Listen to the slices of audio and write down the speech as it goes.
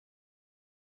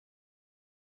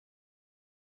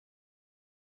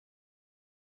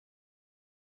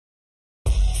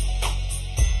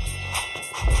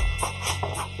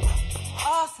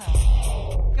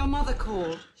mother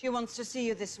called. She wants to see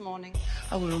you this morning.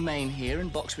 I will remain here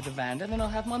and box with Evander, then I'll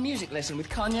have my music lesson with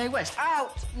Kanye West.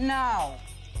 Out now.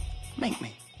 Make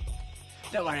me.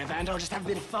 Don't worry, Evander, I'll just have a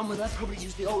bit of fun with her. Probably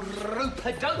use the old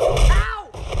rope-a-dope. Ow!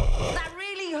 That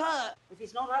really hurt. If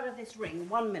he's not out of this ring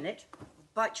 1 minute, I'll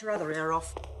bite your other ear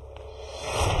off.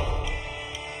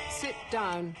 Sit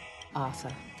down,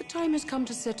 Arthur. The time has come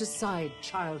to set aside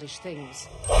childish things.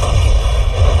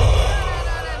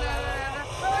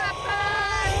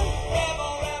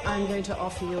 I'm going to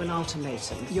offer you an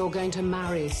ultimatum. You're going to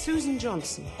marry Susan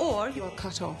Johnson, or you're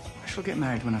cut off. I shall get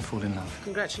married when I fall in love.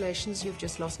 Congratulations, you've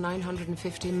just lost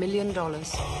 $950 million.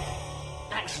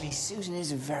 Actually, Susan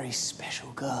is a very special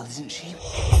girl, isn't she?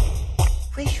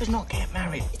 We should not get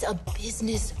married. It's a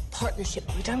business partnership.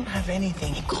 We don't have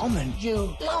anything in common.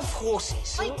 You love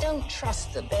horses. I don't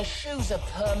trust them. Their shoes are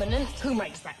permanent. Who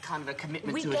makes that kind of a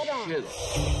commitment to a shoe?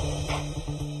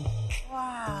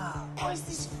 Wow. What is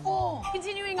this for?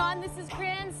 Continuing on, this is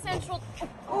Grand Central.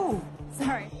 Oh,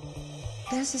 Sorry.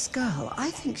 there's this girl.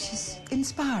 I think she's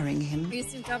inspiring him. We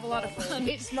seem to have a lot of fun.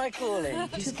 It's my calling.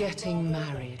 She's getting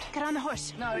married. Get on the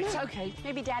horse. No, it's okay.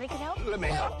 Maybe Daddy can help? Let me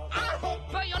help.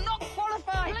 But you're not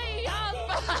qualified. Please,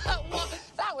 what?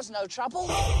 That was no trouble.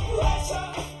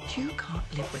 You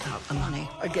can't live without the money.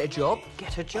 I get a job.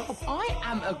 Get a job. I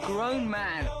am a grown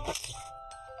man.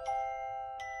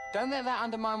 Don't let that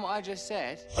undermine what I just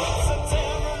said. So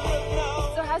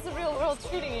how's the real world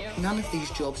treating you? None of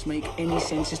these jobs make any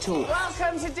sense at all.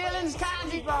 Welcome to Dylan's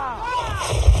Candy Bar.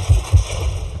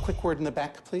 A quick word in the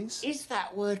back, please. Is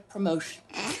that word promotion?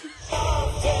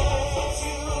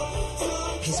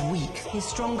 He's weak. He's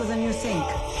stronger than you think.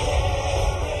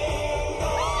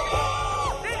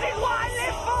 This is what I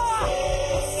live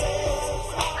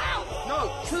for!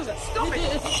 No, Susan, stop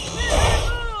it!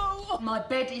 My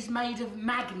bed is made of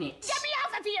magnets. Get me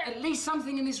out of here! At least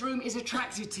something in this room is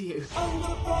attracted to you.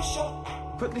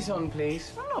 Put this on,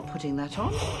 please. I'm not putting that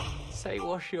on. Say,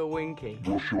 wash your winky.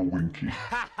 Wash your winky.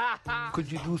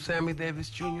 Could you do Sammy Davis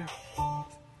Jr.?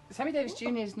 Sammy Davis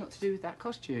Jr. is not to do with that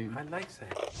costume. I like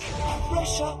that.